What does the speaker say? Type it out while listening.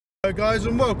Hello guys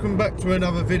and welcome back to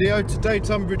another video. Today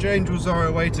Tonbridge Angels are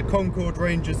away to Concord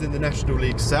Rangers in the National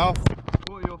League South.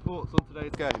 What are your thoughts on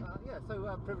today's game?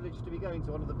 Privileged to be going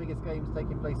to one of the biggest games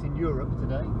taking place in Europe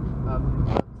today.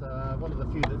 One of the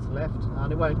few that's left,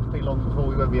 and it won't be long before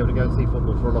we won't be able to go and see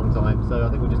football for a long time. So I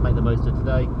think we'll just make the most of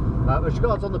today. As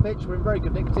regards on the pitch, we're in very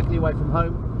good nick, particularly away from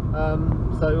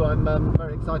home. So I'm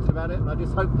very excited about it, and I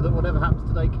just hope that whatever happens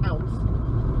today counts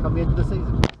come the end of the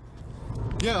season.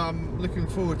 Yeah, I'm looking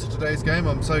forward to today's game.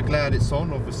 I'm so glad it's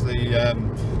on. Obviously,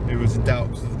 it was in doubt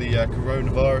because of the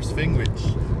coronavirus thing,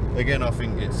 which again I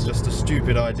think it's just a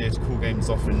stupid idea to call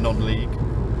games off in non-league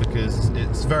because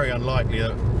it's very unlikely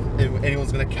that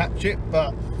anyone's going to catch it.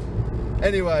 But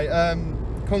anyway,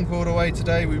 Concord away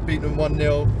today. We beat them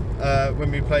 1-0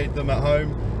 when we played them at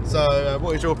home. So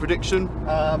what is your prediction?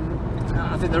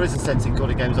 I think there is a sense in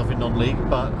calling games off in non-league,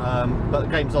 but the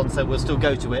game's on, so we'll still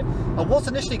go to it. I was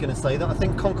initially going to say that I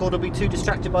think Concord will be too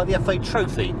distracted by the FA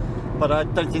Trophy, but I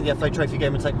don't think the FA Trophy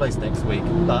game will take place next week.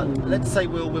 But let's say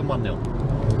we'll win 1-0.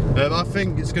 I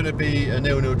think it's going to be a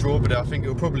 0-0 draw, but I think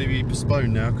it'll probably be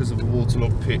postponed now because of the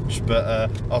waterlogged pitch.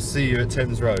 But I'll see you at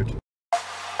Thames Road.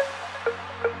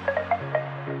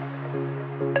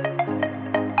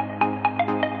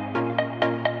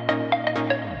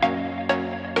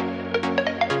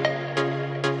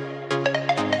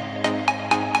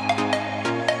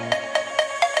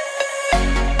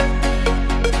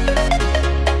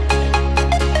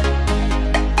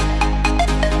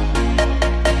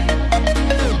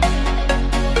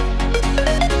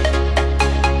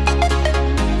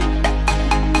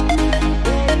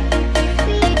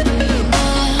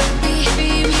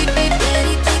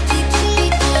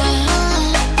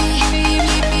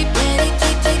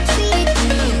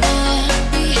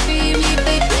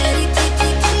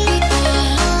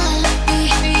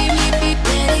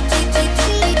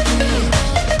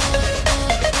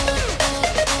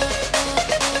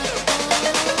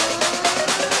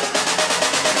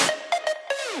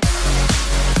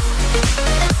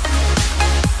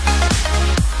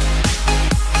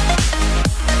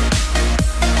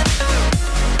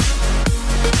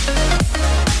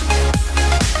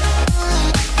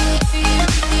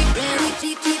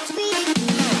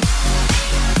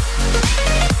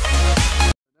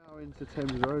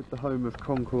 Thames Road, the home of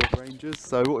Concord Rangers.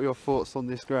 So what are your thoughts on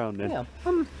this ground then? Yeah,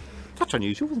 touch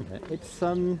unusual, isn't it?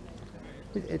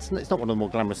 It's not one of the more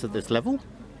glamorous at this level,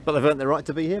 but they've earned the right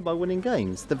to be here by winning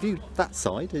games. The view that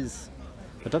side is,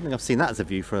 I don't think I've seen that as a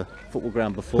view for a football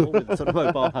ground before with sort of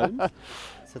mobile homes,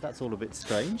 so that's all a bit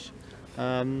strange.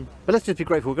 But let's just be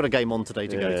grateful we've got a game on today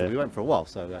to go to. We went for a while,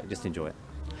 so just enjoy it.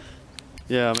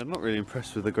 Yeah, I mean, I'm not really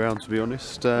impressed with the ground, to be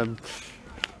honest.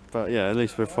 But yeah, at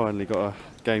least we've finally got a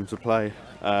game to play.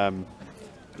 Yeah,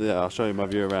 I'll show you my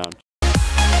view around.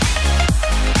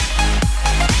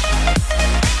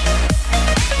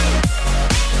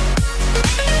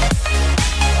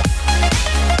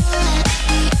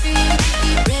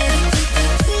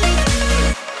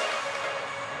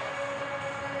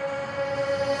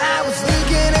 I was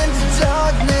looking into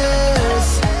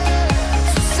darkness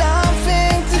for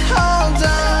something to hold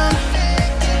on.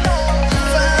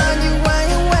 Find you when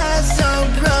you were so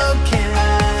broken.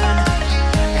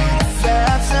 I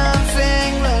felt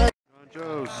something like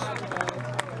Joes.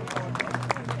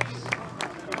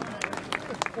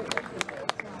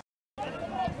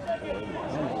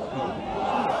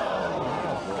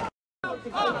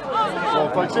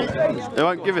 They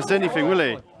won't give us anything, will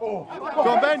he? Go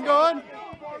on, Ben, go on!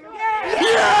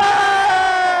 Yes!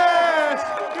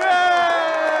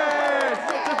 Yes!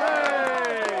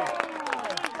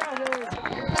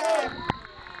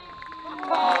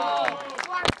 Hey!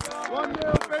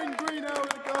 1-0, Ben Greenhow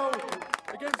with the goal.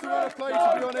 Against the worst play, to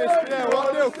be honest. Yeah,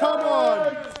 1-0, come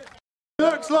on!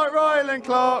 Looks like Ryland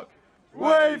Clark.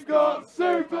 We've got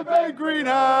Super Ben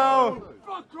Greenhow!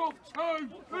 Fuck off, Toe!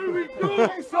 Who we doing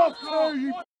this off to,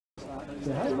 you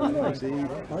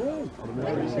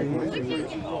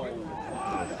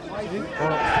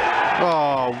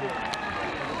Oh,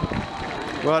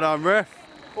 well done, ref.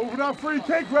 Oh, for that free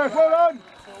kick, ref, well done!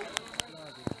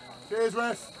 Cheers,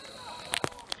 ref.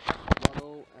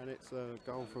 1-0, and it's a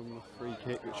goal from the free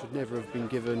kick, which should never have been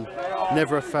given.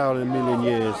 Never a foul in a million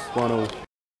years. 1-0.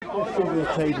 The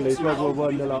table is whether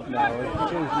we're 1-0 up now.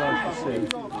 It's always nice to see.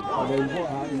 And then what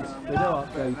happens? They don't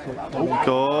update it.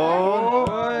 Go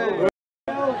on.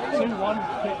 2-1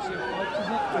 pitch it, isn't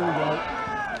it? All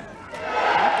right.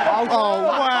 Oh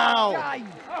wow!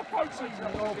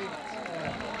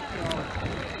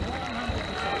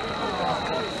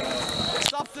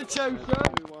 Substitution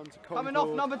coming off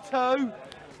number 2.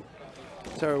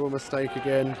 Terrible mistake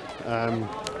again.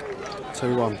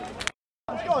 2-1.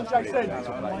 Go on, Jason.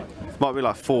 Might be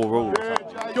like 4 rules.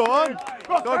 Go on!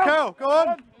 Go on, Kel! Go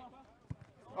on!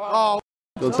 Oh!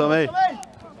 Go on, Tommy!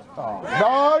 No!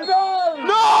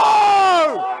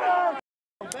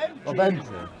 No! Ben!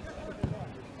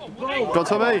 Go on,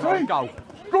 Tommy! Go.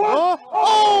 Go on!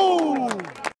 Oh!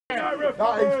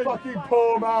 That is fucking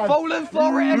poor, man. Falling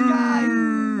for it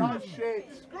again. That's shit.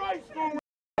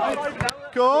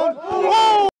 Go on!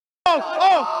 Oh! Oh!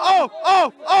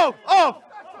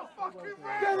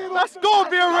 That's got to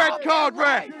be a red card,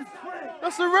 ref!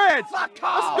 That's a red! That's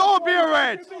got to be a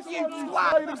red!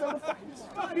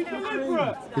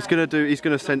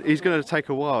 He's gonna take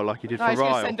a while like he did for He's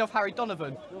going to Ryle. send off Harry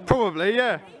Donovan. Probably,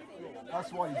 yeah.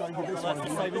 That's why you don't give this one.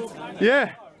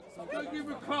 Yeah.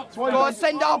 Go on,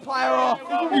 send our player off.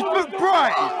 He's booked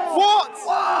bright! What?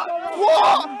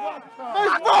 What?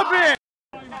 That's rubbish!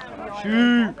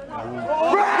 Shoot!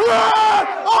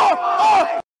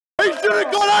 Oh! He should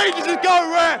have gone ages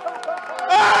ago, ref!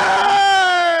 Hey!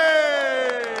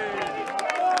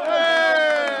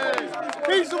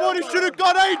 He's the one who should have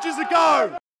gone ages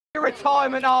ago! Your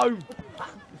retirement home.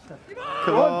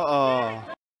 Come on.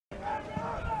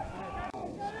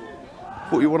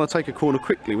 Thought you want to take a corner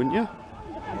quickly, wouldn't you?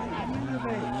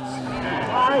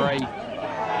 Three.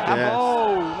 Yes.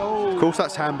 Of course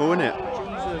that's handball, isn't it?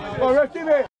 Oh, ref, give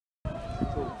it.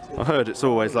 I heard it's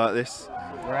always like this.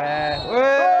 Ref.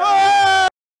 Oh!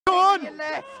 Go on!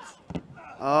 Left.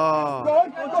 Oh.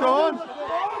 Go on.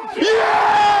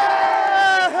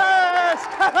 Yes!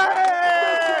 Hey!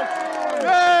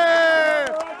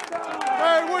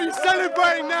 Hey, what are you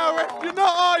celebrating now, ref? You're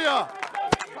not, are you?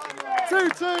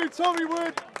 2-2, Tommy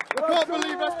Wood. I can't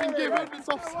believe that's been given. It's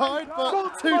offside,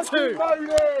 but 2-2.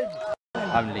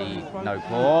 Only no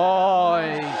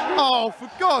points. Oh,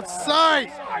 for God's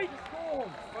sake!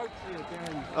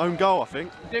 Own goal, I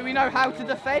think. Do we know how to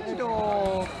defend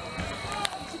or?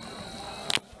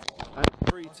 And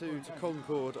 3-2 to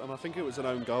Concord, and I think it was an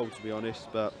own goal, to be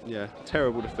honest. But yeah,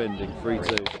 terrible defending.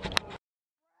 3-2.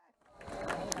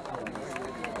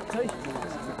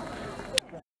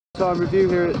 Time review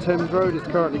here at Thames Road. It's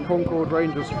currently Concord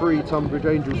Rangers 3, Tonbridge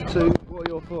Angels 2. What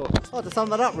are your thoughts? Well, to sum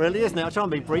that up really, isn't it? I'll try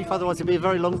and be brief, otherwise it'll be a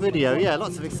very long video. Yeah,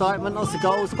 lots of excitement, lots of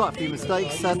goals, quite a few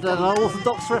mistakes, and an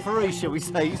unorthodox referee, shall we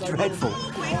say. He's dreadful.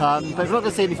 But if we're not going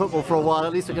to see any football for a while,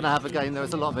 at least we're going to have a game. There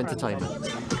is a lot of entertainment.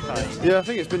 Yeah, I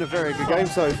think it's been a very good game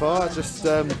so far. Just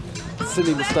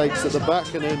silly mistakes at the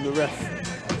back, and then the ref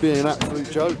being an absolute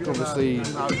joke. Obviously,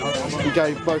 he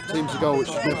gave both teams a goal which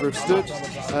should never have stood.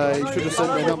 He should have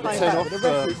sent their number 10 off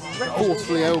for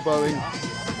forcefully elbowing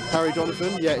Harry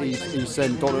Donovan. Yeah, he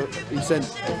sent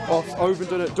off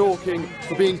Ovenden at Dorking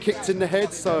for being kicked in the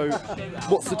head. So,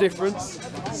 what's the difference?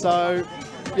 So,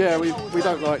 yeah, we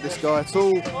don't like this guy at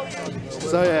all.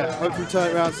 So yeah, hopefully turn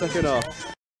it around second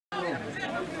half.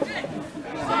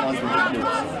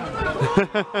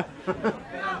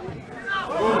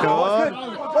 Go on!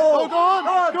 Oh, go on!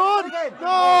 Go on!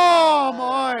 Oh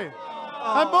my!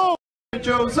 And ball!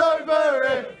 Angels over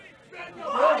it!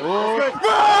 What? What?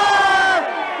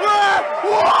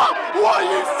 Are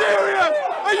you serious?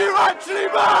 Are you actually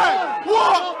mad?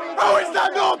 What? How is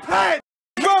that not a pen?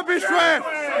 Rubbish, ref!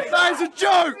 That is a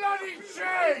joke!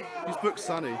 He's booked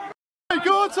Sonny. Hey,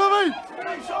 go on, Tommy!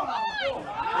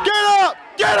 Get up!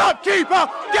 Get up, keeper!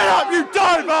 Get up, you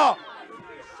diver!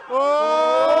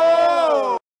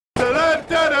 Oh!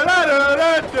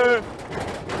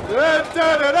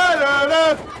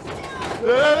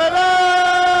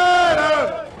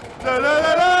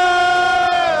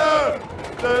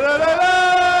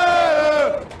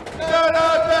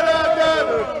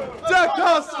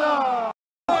 DaCosta!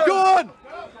 Go on!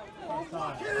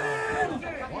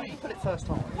 Why did you put it first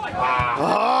time?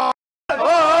 Ah!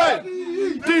 Alright!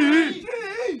 D!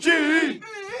 G!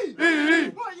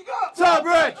 E!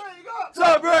 Tonbridge!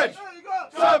 Tonbridge!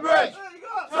 Tonbridge!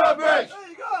 Tonbridge!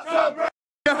 Tonbridge!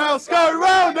 Your house go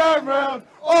round and round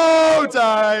all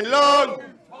day long!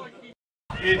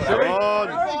 Come on!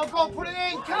 Go on, put it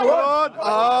in. Come on!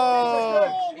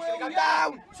 Oh! Go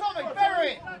down. Tommy,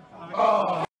 bury it.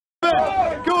 Oh.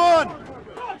 Go on!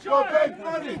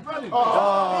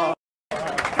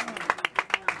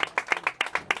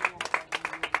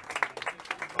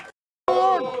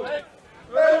 Oh.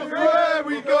 Everywhere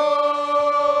we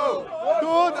go! Go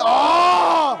on!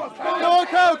 Oh! Go on,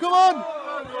 Cal, come on!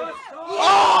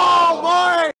 Oh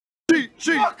my!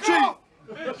 Cheat!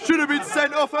 Should have been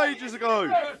sent off ages ago.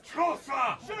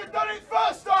 Should have done it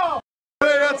first half. We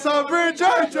are Tonbridge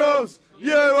Angels.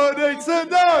 You will need to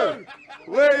know.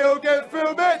 We'll get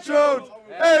through metros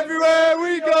everywhere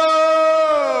we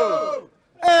go.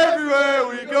 Everywhere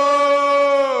we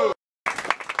go.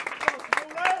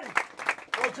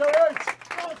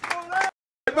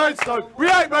 Maidstone, we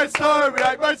hate Maidstone, we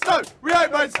hate Maidstone, we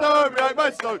hate Maidstone, we hate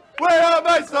Maidstone, we are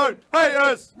Maidstone,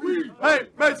 haters, we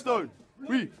hate Maidstone,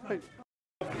 we hate.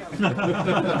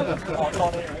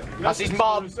 That's his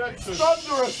mum.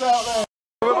 Thunderous out there.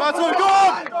 Go on,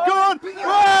 go on,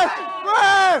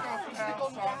 ref.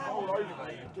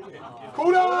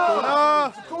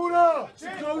 Corner.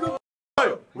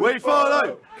 We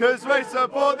follow, cause we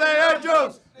support the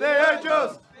angels, the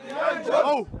angels.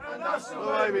 Oh, the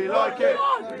way we like it,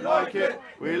 we like it,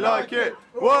 we like it.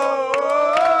 Whoa!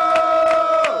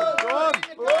 Come on!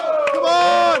 Come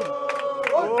on!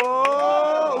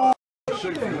 Whoa!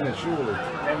 Shoot from there, surely.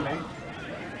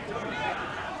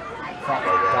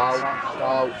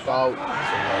 Go.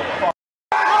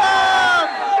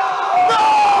 No!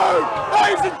 That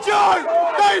is a joke!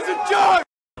 That is a joke!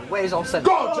 Where's on centre?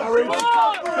 Go on, Jerry! Come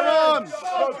on!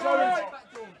 Come on!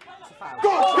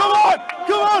 Come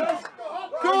on!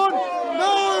 Come on!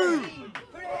 No!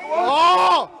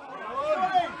 Oh!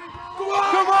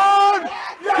 Come on!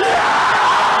 Yeah!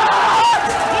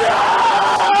 Yeah!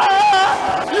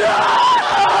 Yeah!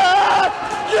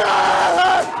 Yeah!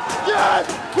 Yeah!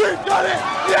 We've got it!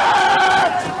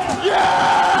 Yeah!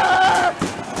 Yeah!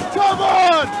 Come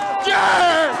on!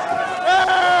 Yeah!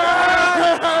 Yeah!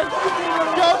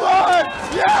 Come on!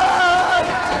 Yeah!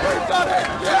 We've got it!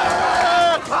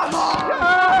 Yeah! Come on!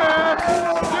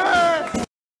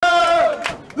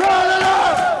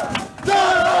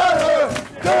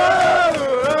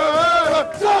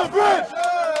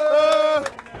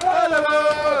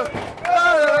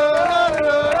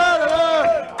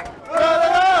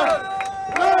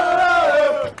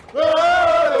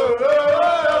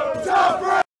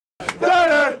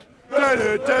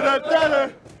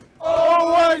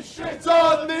 Always shit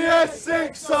on the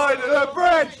Essex side of the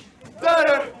bridge.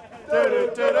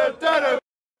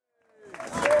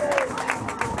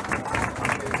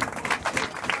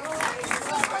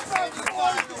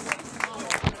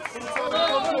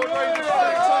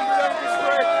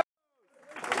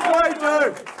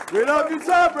 We love you,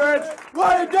 Tonbridge!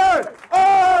 What do you do?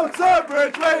 Oh,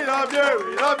 Tonbridge, we love you!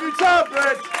 We love you,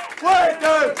 Tonbridge! What do you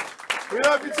do? We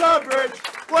love you, Tonbridge!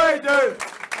 What do you do?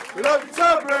 We love you,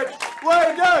 Tonbridge! What do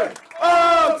you do?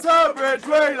 Oh, Tonbridge,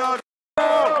 we love you!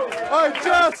 Oh, I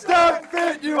just don't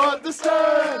think you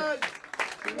understand!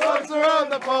 He looks around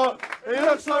the pot, he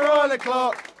looks around the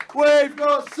clock. We've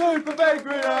got Super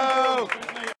Bakery now!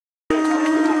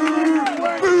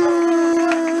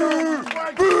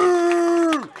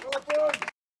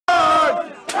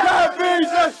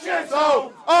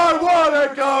 I wanna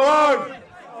go home!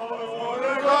 I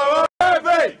wanna go home!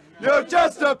 Kevy! You're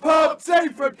just a pub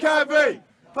team from Kevy!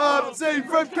 Pub team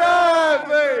from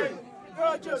Kevy!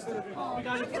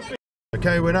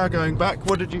 Okay, we're now going back.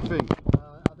 What did you think?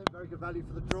 I think very good value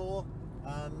for the draw.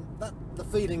 The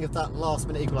feeling of that last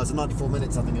minute equaliser, 94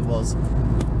 minutes I think it was,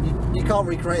 you can't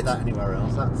recreate that anywhere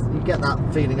else. You get that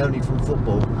feeling only from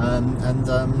football, and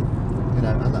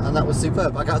that was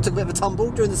superb. I took a bit of a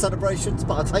tumble during the celebrations,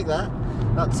 but I'll take that.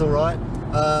 That's all right.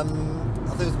 I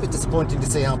think it was a bit disappointing to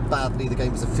see how badly the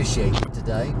game was officiated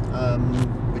today,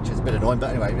 which is a bit annoying, but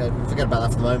anyway, forget about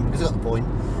that for the moment because I got the point.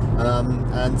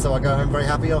 And so I go home very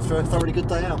happy after a thoroughly good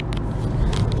day out.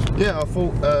 Yeah, I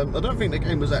thought, I don't think the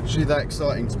game was actually that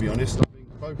exciting, to be honest. I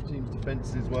think both teams'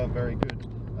 defences weren't very good.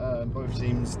 Both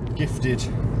teams gifted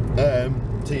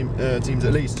teams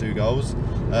at least 2 goals.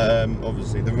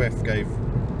 Obviously the ref gave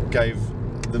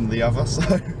them the other, so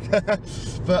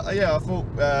but yeah, I thought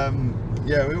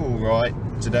yeah, we were all right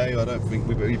today. I don't think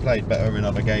we played better in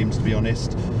other games, to be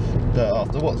honest. But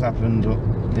after what's happened,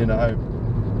 you know,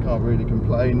 can't really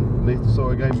complain. At least I saw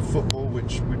a game of football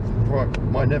which we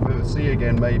might never see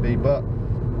again, maybe. But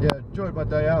yeah, enjoyed my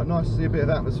day out. Nice to see a bit of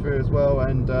atmosphere as well,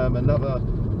 and another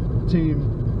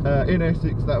team in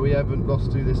Essex that we haven't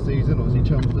lost to this season. Obviously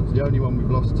Chelmsford's the only one we've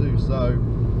lost to, so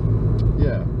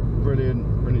yeah,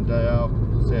 brilliant day out.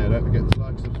 So yeah, don't forget to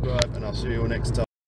like, subscribe, and I'll see you all next time.